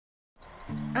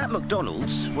At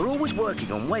McDonald's, we're always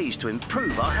working on ways to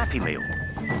improve our Happy Meal.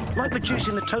 Like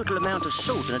reducing the total amount of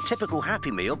salt in a typical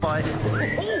Happy Meal by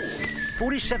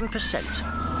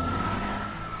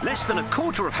 47%. Less than a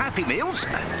quarter of Happy Meals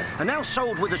are now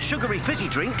sold with a sugary fizzy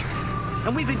drink,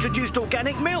 and we've introduced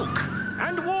organic milk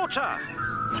and water.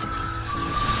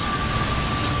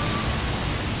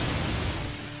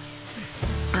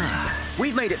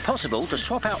 We've made it possible to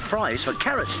swap out fries for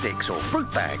carrot sticks or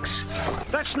fruit bags.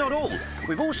 That's not all.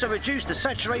 We've also reduced the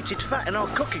saturated fat in our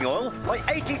cooking oil by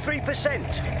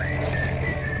 83%.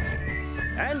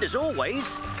 And as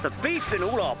always, the beef in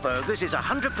all our burgers is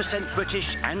 100%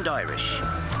 British and Irish.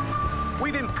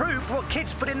 We've improved what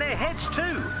kids put in their heads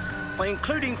too, by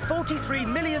including 43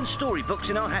 million storybooks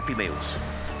in our Happy Meals.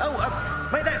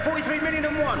 Make that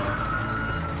 43,000,001.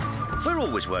 We're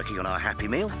always working on our Happy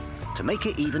Meal to make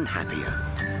it even happier.